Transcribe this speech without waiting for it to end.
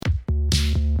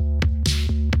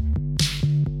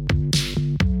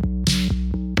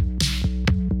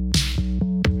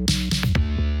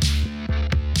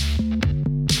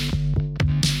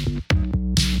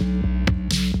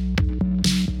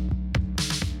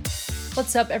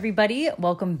What's up, everybody?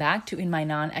 Welcome back to In My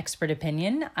Non-Expert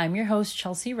Opinion. I'm your host,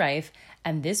 Chelsea Rife,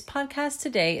 and this podcast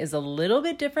today is a little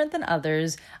bit different than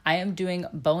others. I am doing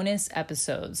bonus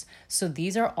episodes. So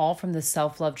these are all from the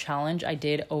self-love challenge I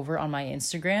did over on my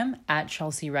Instagram at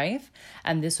Chelsea Rife.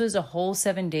 And this was a whole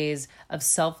 7 days of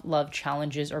self-love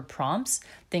challenges or prompts.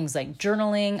 Things like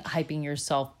journaling, hyping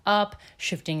yourself up,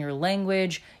 shifting your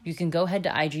language. You can go ahead to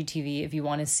IGTV if you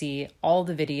want to see all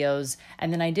the videos.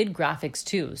 And then I did graphics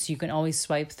too, so you can always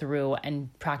swipe through and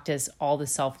practice all the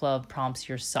self-love prompts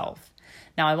yourself.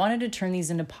 Now, I wanted to turn these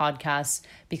into podcasts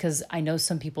because I know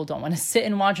some people don't want to sit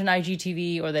and watch an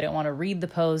IGTV or they don't want to read the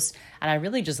posts. And I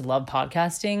really just love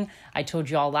podcasting. I told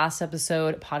you all last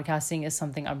episode, podcasting is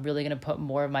something I'm really going to put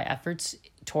more of my efforts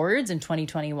towards in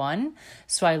 2021.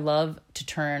 So I love to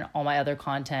turn all my other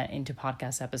content into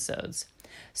podcast episodes.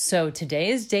 So today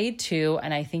is day 2,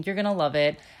 and I think you're going to love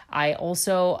it. I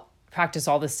also practice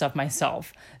all this stuff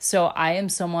myself. So I am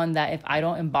someone that if I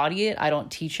don't embody it, I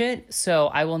don't teach it. So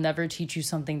I will never teach you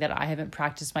something that I haven't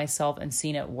practiced myself and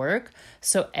seen it work.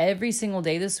 So every single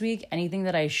day this week, anything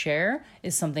that I share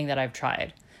is something that I've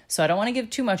tried. So I don't want to give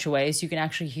too much away so you can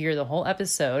actually hear the whole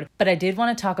episode, but I did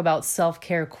want to talk about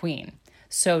Self-Care Queen.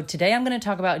 So today I'm going to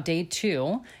talk about day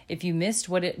 2. If you missed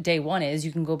what day 1 is,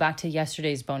 you can go back to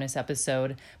yesterday's bonus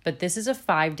episode. But this is a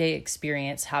 5-day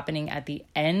experience happening at the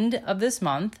end of this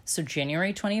month, so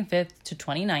January 25th to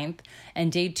 29th. And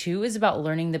day 2 is about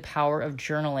learning the power of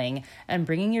journaling and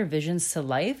bringing your visions to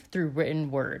life through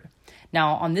written word.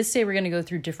 Now, on this day, we're going to go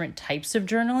through different types of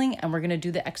journaling, and we're going to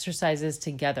do the exercises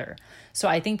together. So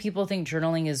I think people think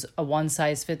journaling is a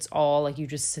one-size-fits-all, like you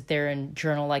just sit there and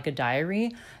journal like a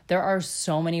diary. There are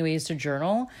so many ways to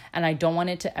journal, and I don't want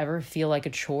it to ever feel like a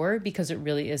chore because it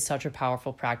really is such a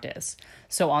powerful practice.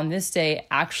 So on this day,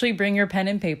 actually bring your pen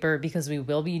and paper because we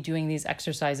will be doing these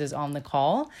exercises on the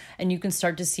call, and you can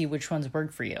start to see which ones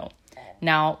work for you.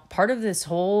 Now, part of this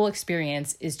whole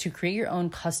experience is to create your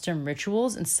own custom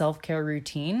rituals and self-care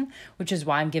routine, which is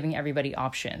why I'm giving everybody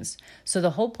options. So the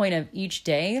whole point of each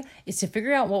day is to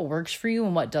figure out what works for you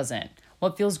and what doesn't.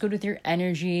 What feels good with your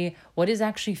energy? What is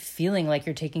actually feeling like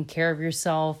you're taking care of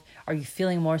yourself? Are you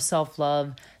feeling more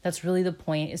self-love? That's really the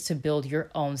point, is to build your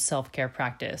own self-care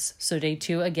practice. So day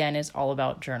 2, again, is all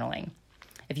about journaling.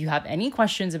 If you have any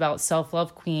questions about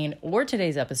Self-Love Queen or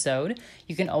today's episode,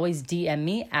 you can always DM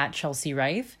me at Chelsea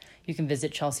Rife. You can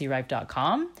visit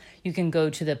chelsearife.com. You can go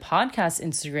to the podcast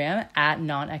Instagram at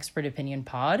Non-Expert Opinion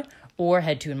Pod, or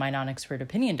head to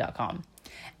mynonexpertopinion.com.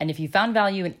 And if you found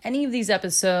value in any of these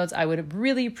episodes, I would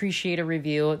really appreciate a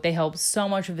review. They help so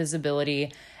much with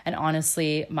visibility. And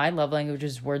honestly, my love language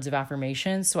is words of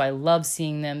affirmation, so I love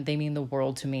seeing them. They mean the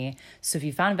world to me. So if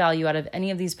you found value out of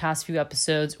any of these past few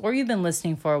episodes, or you've been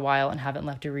listening for a while and haven't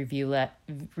left a review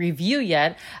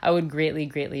yet, I would greatly,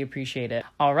 greatly appreciate it.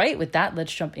 All right, with that,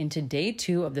 let's jump into day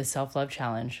 2 of the Self-Love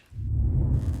Challenge.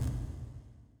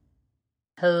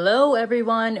 Hello,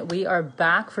 everyone. We are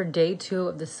back for day 2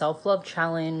 of the Self-Love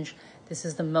Challenge. This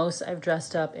is the most I've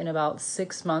dressed up in about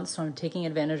 6 months, so I'm taking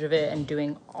advantage of it and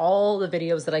doing all the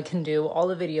videos that I can do, all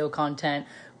the video content,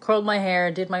 curled my hair,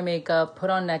 did my makeup,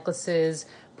 put on necklaces,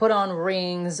 put on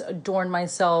rings, adorned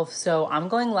myself. So I'm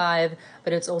going live,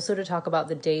 but it's also to talk about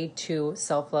the day 2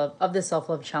 of the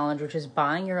Self-Love Challenge, which is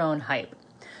buying your own hype.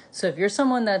 So if you're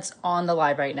someone that's on the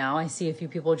live right now, I see a few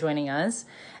people joining us,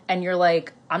 and you're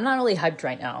like, I'm not really hyped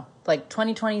right now. Like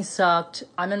 2020 sucked.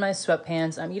 I'm in my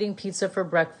sweatpants. I'm eating pizza for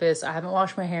breakfast. I haven't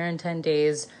washed my hair in 10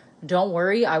 days. Don't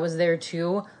worry, I was there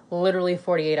too, literally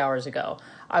 48 hours ago.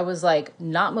 I was like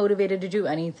not motivated to do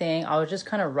anything. I was just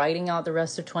kind of writing out the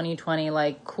rest of 2020,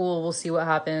 like, cool, we'll see what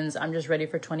happens. I'm just ready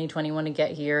for 2021 to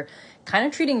get here. Kind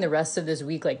of treating the rest of this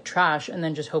week like trash, and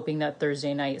then just hoping that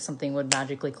Thursday night something would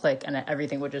magically click and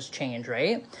everything would just change,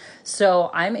 right?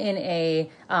 So I'm in a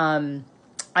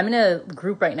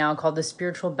group right now called the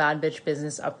Spiritual Bad Bitch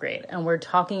Business Upgrade, and we're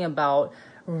talking about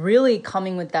really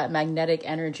coming with that magnetic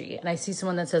energy. And I see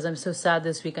someone that says, I'm so sad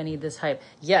this week, I need this hype.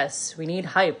 Yes, we need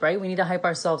hype, right? We need to hype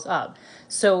ourselves up.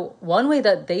 So one way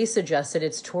that they suggested,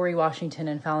 it's Tori Washington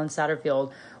and Fallon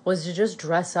Satterfield, was to just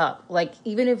dress up. Like,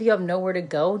 even if you have nowhere to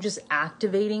go, just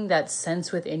activating that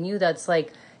sense within you that's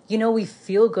like, we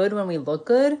feel good when we look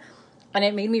good. And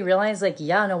it made me realize, like,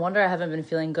 yeah, no wonder I haven't been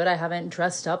feeling good. I haven't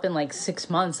dressed up in like 6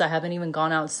 months. I haven't even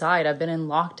gone outside. I've been in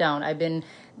lockdown. I've been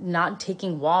not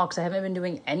taking walks. I haven't been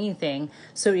doing anything.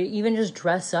 So even just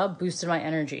dress up boosted my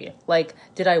energy. Like,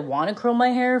 did I want to curl my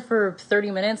hair for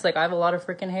 30 minutes? Like, I have a lot of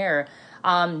freaking hair.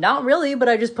 Not really, but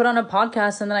I just put on a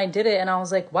podcast and then I did it and I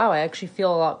was like, wow, I actually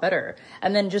feel a lot better.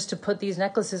 And then just to put these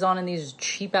necklaces on and these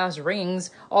cheap ass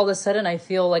rings, all of a sudden I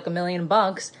feel like $1 million,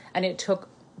 and it took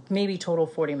maybe total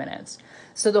 40 minutes.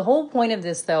 So the whole point of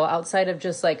this, though, outside of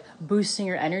just like boosting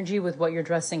your energy with what you're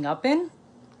dressing up in,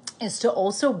 is to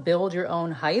also build your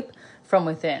own hype from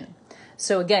within.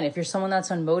 So again, if you're someone that's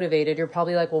unmotivated, you're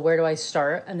probably like, well, where do I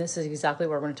start? And this is exactly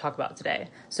what we're going to talk about today.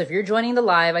 So if you're joining the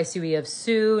live, I see we have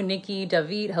Sue, Nikki,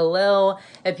 David, hello.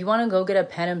 If you want to go get a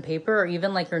pen and paper or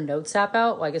even like your notes app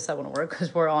out, well, I guess that wouldn't work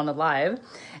because we're on a live.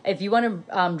 If you want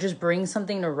to just bring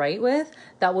something to write with,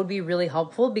 that would be really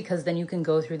helpful because then you can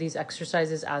go through these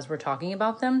exercises as we're talking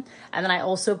about them. And then I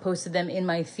also posted them in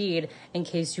my feed in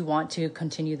case you want to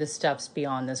continue the steps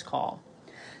beyond this call.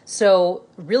 So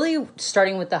really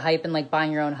starting with the hype and like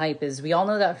buying your own hype is, we all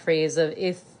know that phrase of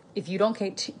if you don't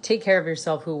take care of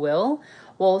yourself, who will?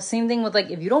 Well, same thing with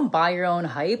like, if you don't buy your own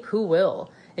hype, who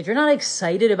will? If you're not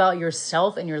excited about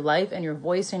yourself and your life and your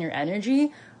voice and your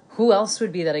energy, who else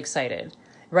would be that excited?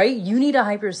 Right? You need to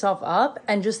hype yourself up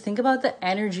and just think about the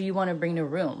energy you want to bring to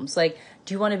rooms. Like,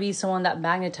 do you want to be someone that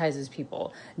magnetizes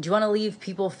people? Do you want to leave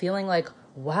people feeling like,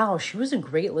 wow, she was a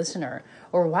great listener?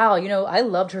 Or wow, I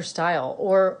loved her style.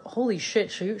 Or holy shit,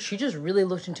 she just really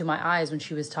looked into my eyes when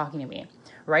she was talking to me,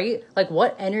 right? Like,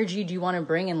 what energy do you want to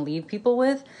bring and leave people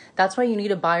with? That's why you need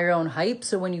to buy your own hype.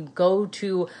 So when you go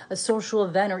to a social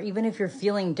event, or even if you're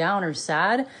feeling down or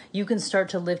sad, you can start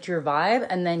to lift your vibe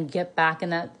and then get back in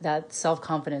that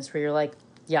self-confidence where you're like,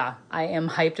 yeah, I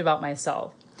am hyped about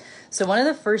myself. So one of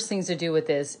the first things to do with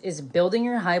this is building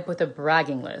your hype with a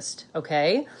bragging list,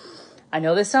 okay? I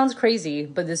know this sounds crazy,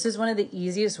 but this is one of the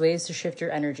easiest ways to shift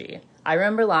your energy. I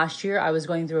remember last year I was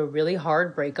going through a really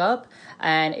hard breakup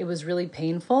and it was really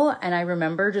painful. And I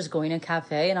remember just going to a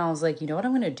cafe and I was like, you know what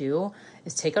I'm going to do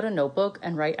is take out a notebook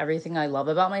and write everything I love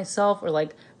about myself, or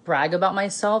like brag about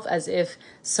myself as if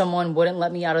someone wouldn't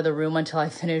let me out of the room until I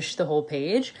finished the whole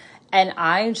page. And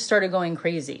I started going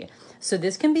crazy. So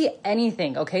this can be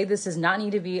anything, okay? This does not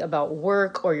need to be about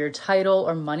work or your title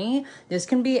or money. This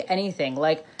can be anything.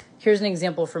 Like, here's an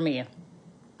example for me.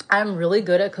 I'm really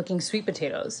good at cooking sweet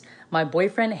potatoes. My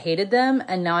boyfriend hated them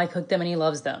and now I cook them and he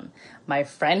loves them. My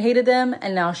friend hated them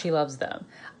and now she loves them.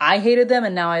 I hated them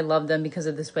and now I love them because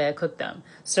of this way I cook them.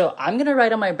 So I'm going to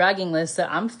write on my bragging list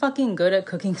that I'm fucking good at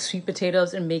cooking sweet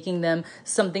potatoes and making them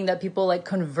something that people like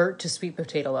convert to sweet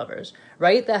potato lovers,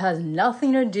 right? That has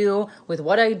nothing to do with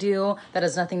what I do. That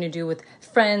has nothing to do with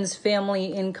friends, family,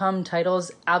 income,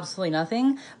 titles, absolutely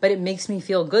nothing. But it makes me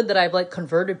feel good that I've like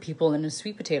converted people into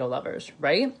sweet potato lovers,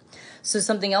 right? So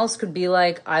something else could be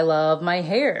like, I love my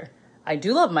hair. I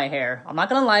do love my hair. I'm not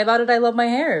going to lie about it. I love my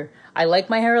hair. I like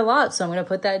my hair a lot, so I'm going to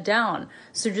put that down.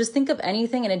 So just think of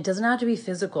anything, and it doesn't have to be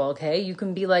physical, okay? You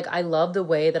can be like, I love the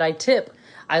way that I tip.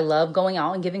 I love going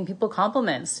out and giving people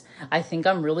compliments. I think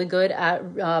I'm really good at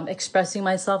expressing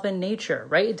myself in nature,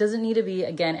 right? It doesn't need to be,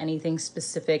 again, anything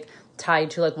specific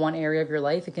tied to like one area of your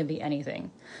life. It can be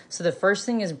anything. So the first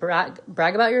thing is brag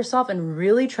about yourself and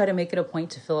really try to make it a point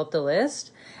to fill up the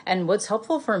list. And what's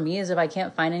helpful for me is if I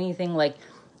can't find anything like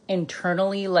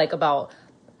internally, like about,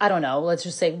 I don't know, let's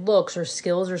just say looks or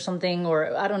skills or something,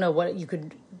 or I don't know what you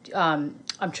could, I'm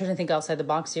trying to think outside the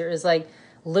box here, is like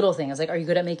little things. Like, are you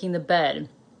good at making the bed?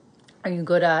 Are you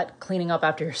good at cleaning up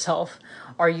after yourself?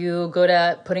 Are you good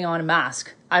at putting on a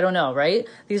mask? I don't know, right?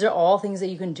 These are all things that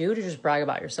you can do to just brag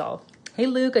about yourself. Hey,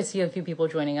 Luke, I see a few people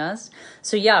joining us.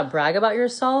 So yeah, brag about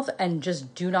yourself and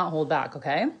just do not hold back,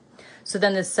 okay? So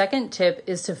then the second tip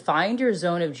is to find your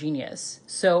zone of genius.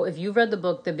 So if you've read the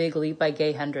book, The Big Leap by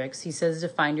Gay Hendricks, he says to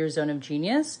find your zone of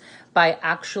genius by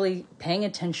actually paying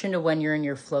attention to when you're in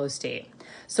your flow state.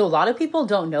 So a lot of people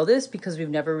don't know this because we've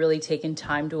never really taken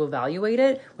time to evaluate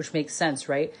it, which makes sense,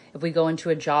 right? If we go into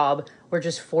a job, we're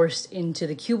just forced into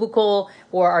the cubicle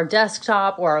or our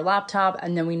desktop or our laptop,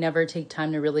 and then we never take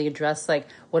time to really address like,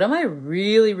 what am I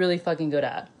really, really fucking good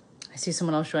at? I see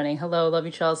someone else joining. Hello, love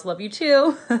you, Charles. Love you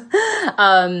too.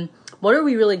 What are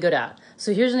we really good at?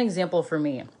 So here's an example for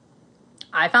me.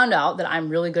 I found out that I'm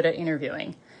really good at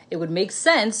interviewing. It would make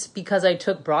sense because I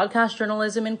took broadcast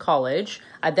journalism in college.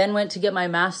 I then went to get my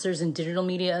master's in digital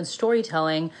media and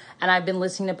storytelling, and I've been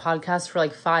listening to podcasts for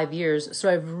like 5 years. So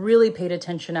I've really paid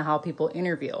attention to how people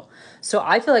interview. So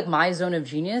I feel like my zone of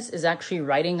genius is actually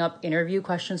writing up interview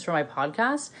questions for my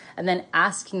podcast and then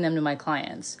asking them to my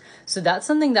clients. So that's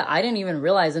something that I didn't even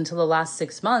realize until the last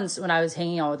 6 months when I was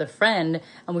hanging out with a friend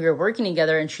and we were working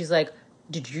together, and she's like,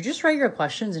 did you just write your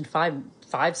questions in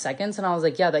five seconds? And I was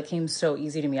like, yeah, that came so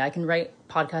easy to me. I can write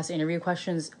podcast interview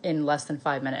questions in less than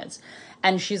 5 minutes.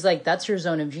 And she's like, that's your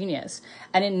zone of genius.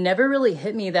 And it never really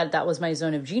hit me that that was my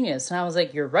zone of genius. And I was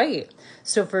like, you're right.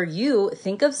 So for you,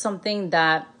 think of something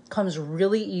that comes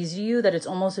really easy to you, that it's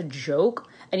almost a joke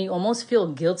and you almost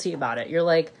feel guilty about it. You're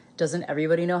like, doesn't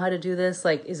everybody know how to do this?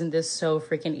 Like, isn't this so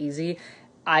freaking easy?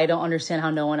 I don't understand how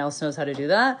no one else knows how to do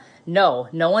that. No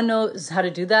one knows how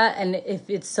to do that. And if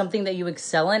it's something that you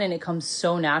excel in and it comes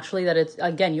so naturally that it's,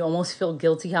 again, you almost feel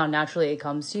guilty how naturally it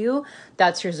comes to you,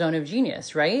 that's your zone of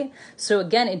genius, right? So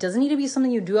again, it doesn't need to be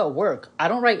something you do at work. I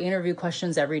don't write interview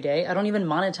questions every day. I don't even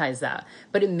monetize that.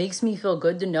 But it makes me feel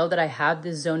good to know that I have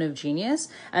this zone of genius,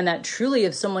 and that truly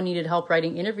if someone needed help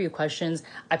writing interview questions,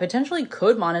 I potentially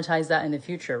could monetize that in the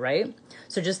future, right?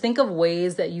 So just think of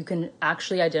ways that you can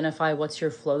actually identify what's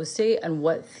your flow state and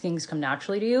what things come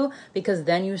naturally to you, because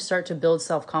then you start to build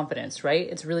self-confidence, right?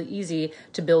 It's really easy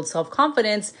to build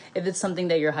self-confidence if it's something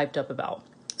that you're hyped up about.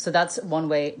 So that's one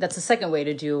way. That's the second way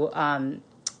to do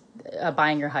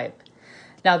buying your hype.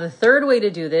 Now, the third way to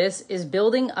do this is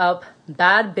building up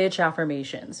bad bitch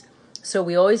affirmations. So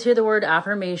we always hear the word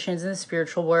affirmations in the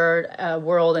spiritual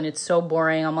world, and it's so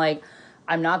boring. I'm like,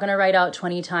 I'm not going to write out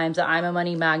 20 times that I'm a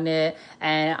money magnet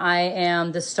and I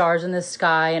am the stars in the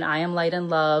sky and I am light and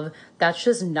love. That's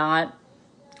just not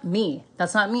me.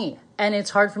 That's not me. And it's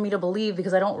hard for me to believe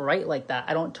because I don't write like that.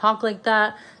 I don't talk like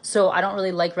that. So I don't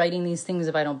really like writing these things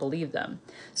if I don't believe them.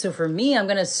 So for me, I'm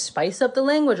going to spice up the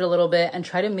language a little bit and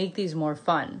try to make these more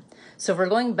fun. So if we're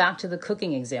going back to the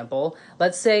cooking example,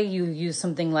 let's say you use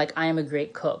something like, I am a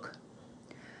great cook.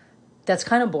 That's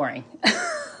kind of boring.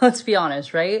 Let's be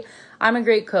honest, right? I'm a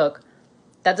great cook.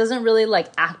 That doesn't really like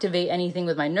activate anything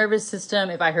with my nervous system.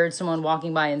 If I heard someone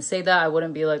walking by and say that, I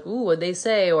wouldn't be like, ooh, what'd they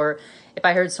say? Or if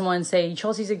I heard someone say,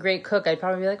 Chelsea's a great cook, I'd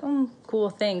probably be like, oh,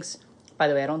 cool, thanks. By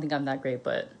the way, I don't think I'm that great,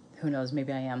 but who knows,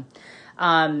 maybe I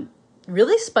am.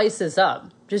 Really spice this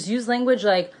up. Just use language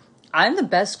like, I'm the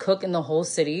best cook in the whole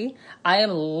city. I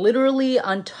am literally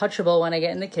untouchable when I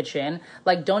get in the kitchen.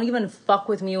 Like, don't even fuck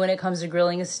with me when it comes to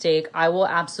grilling a steak. I will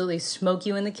absolutely smoke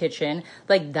you in the kitchen.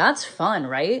 Like, that's fun,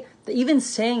 right? Even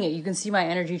saying it, you can see my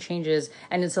energy changes,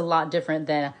 and it's a lot different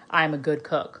than I'm a good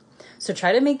cook. So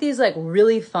try to make these like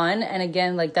really fun. And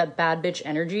again, like that bad bitch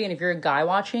energy. And if you're a guy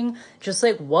watching, just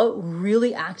like what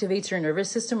really activates your nervous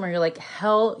system where you're like,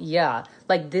 hell yeah,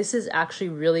 like this is actually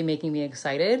really making me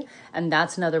excited. And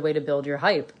that's another way to build your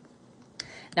hype.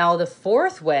 Now, the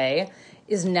fourth way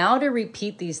is now to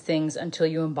repeat these things until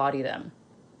you embody them.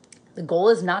 The goal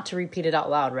is not to repeat it out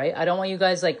loud, right? I don't want you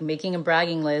guys like making a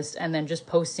bragging list and then just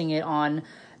posting it on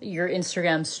your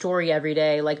Instagram story every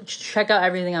day, like check out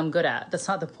everything I'm good at. That's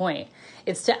not the point.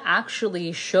 It's to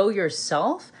actually show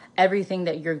yourself everything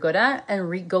that you're good at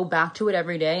and go back to it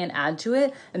every day and add to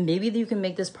it. And maybe you can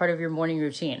make this part of your morning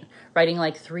routine, writing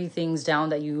like 3 things down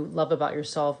that you love about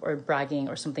yourself or bragging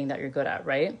or something that you're good at,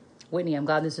 right? Whitney, I'm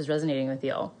glad this is resonating with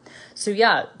you. So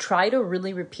yeah, try to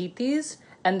really repeat these.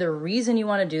 And the reason you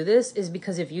want to do this is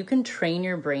because if you can train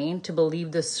your brain to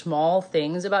believe the small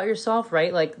things about yourself,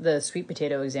 right? Like the sweet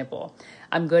potato example.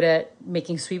 I'm good at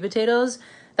making sweet potatoes.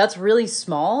 That's really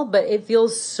small, but it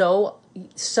feels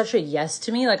such a yes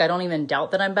to me. Like I don't even doubt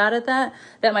that I'm bad at that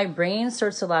my brain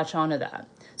starts to latch onto that.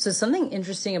 So something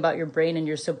interesting about your brain and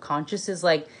your subconscious is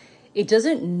like, it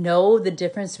doesn't know the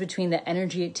difference between the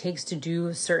energy it takes to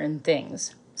do certain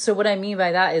things. So what I mean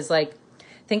by that is like,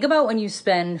 think about when you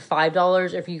spend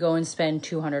 $5 if you go and spend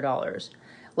 $200.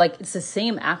 Like it's the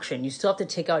same action. You still have to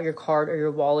take out your card or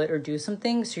your wallet or do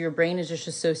something. So your brain is just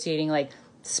associating like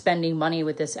spending money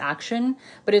with this action,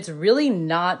 but it's really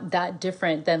not that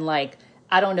different than like,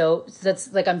 I don't know,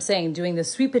 that's like I'm saying, doing the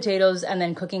sweet potatoes and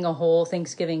then cooking a whole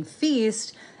Thanksgiving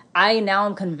feast. I now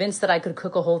am convinced that I could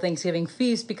cook a whole Thanksgiving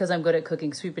feast because I'm good at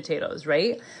cooking sweet potatoes,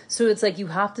 right? So it's like you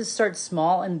have to start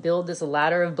small and build this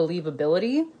ladder of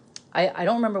believability. I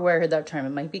don't remember where I heard that term.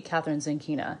 It might be Catherine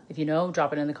Zankina. If you know,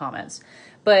 drop it in the comments.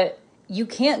 But you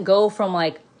can't go from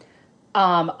like,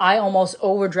 I almost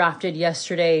overdrafted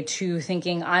yesterday to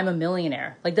thinking I'm a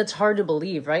millionaire. Like that's hard to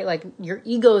believe, right? Like your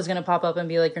ego is going to pop up and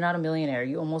be like, you're not a millionaire.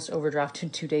 You almost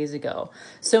overdrafted 2 days ago.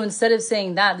 So instead of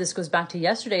saying that, this goes back to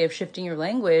yesterday of shifting your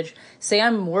language. Say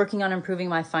I'm working on improving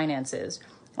my finances,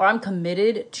 or I'm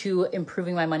committed to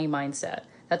improving my money mindset.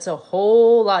 That's a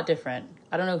whole lot different.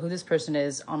 I don't know who this person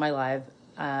is on my live.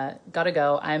 Gotta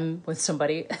go. I'm with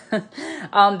somebody.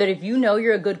 But if you know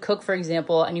you're a good cook, for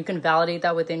example, and you can validate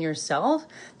that within yourself,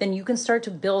 then you can start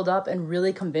to build up and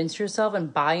really convince yourself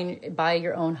and buy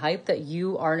your own hype that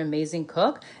you are an amazing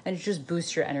cook, and it just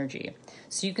boosts your energy.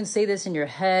 So you can say this in your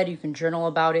head, you can journal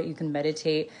about it, you can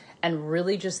meditate, and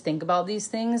really just think about these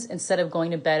things instead of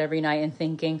going to bed every night and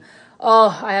thinking,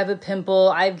 oh, I have a pimple,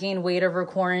 I've gained weight over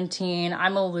quarantine,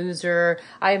 I'm a loser,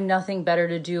 I have nothing better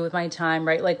to do with my time,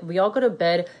 right? Like we all go to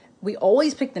bed, we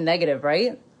always pick the negative,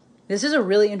 right? This is a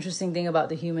really interesting thing about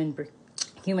the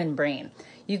human brain.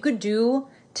 You could do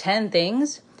 10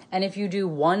 things And if you do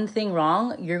one thing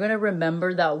wrong, you're going to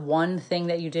remember that one thing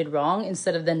that you did wrong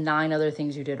instead of the 9 other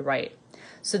things you did right.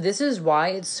 So this is why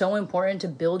it's so important to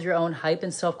build your own hype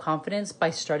and self-confidence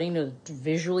by starting to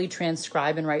visually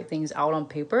transcribe and write things out on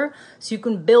paper so you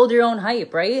can build your own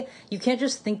hype, right? You can't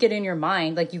just think it in your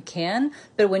mind, like you can,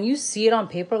 but when you see it on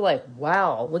paper, like,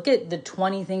 wow, look at the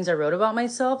 20 things I wrote about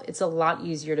myself, it's a lot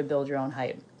easier to build your own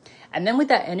hype. And then with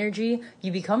that energy,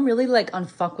 you become really like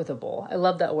unfuckwithable. I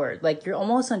love that word. Like you're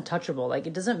almost untouchable. Like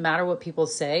it doesn't matter what people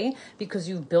say because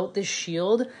you've built this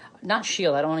shield, not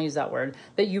shield, I don't want to use that word,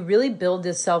 but you really build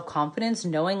this self-confidence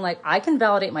knowing like I can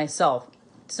validate myself.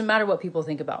 It doesn't matter what people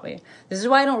think about me. This is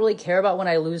why I don't really care about when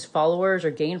I lose followers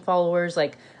or gain followers.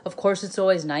 Like, of course it's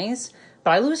always nice,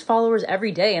 but I lose followers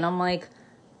every day and I'm like,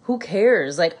 who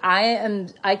cares? Like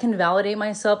I can validate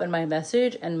myself and my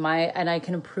message and I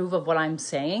can approve of what I'm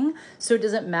saying. So it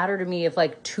doesn't matter to me if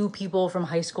like 2 people from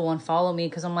high school unfollow me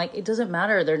because I'm like, it doesn't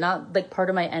matter. They're not like part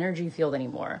of my energy field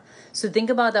anymore. So think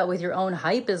about that with your own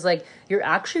hype is like, you're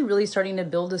actually really starting to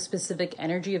build a specific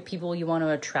energy of people you want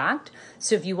to attract.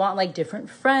 So if you want like different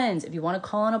friends, if you want to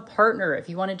call on a partner, if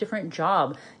you want a different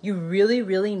job, you really,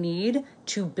 really need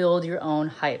to build your own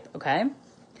hype. Okay.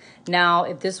 Now,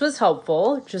 if this was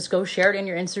helpful, just go share it in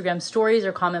your Instagram stories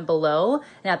or comment below.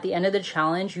 And at the end of the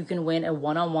challenge, you can win a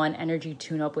one-on-one energy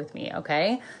tune-up with me,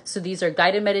 okay? So these are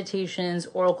guided meditations,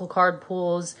 oracle card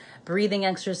pulls, breathing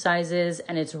exercises,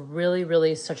 and it's really,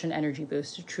 really such an energy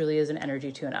boost. It truly is an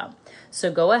energy tune-up.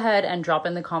 So go ahead and drop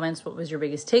in the comments what was your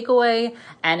biggest takeaway.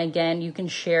 And again, you can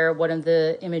share one of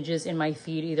the images in my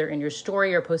feed, either in your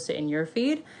story or post it in your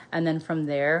feed. And then from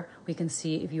there, we can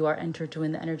see if you are entered to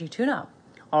win the energy tune-up.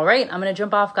 All right, I'm going to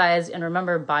jump off, guys. And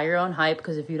remember, buy your own hype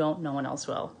because if you don't, no one else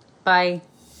will. Bye.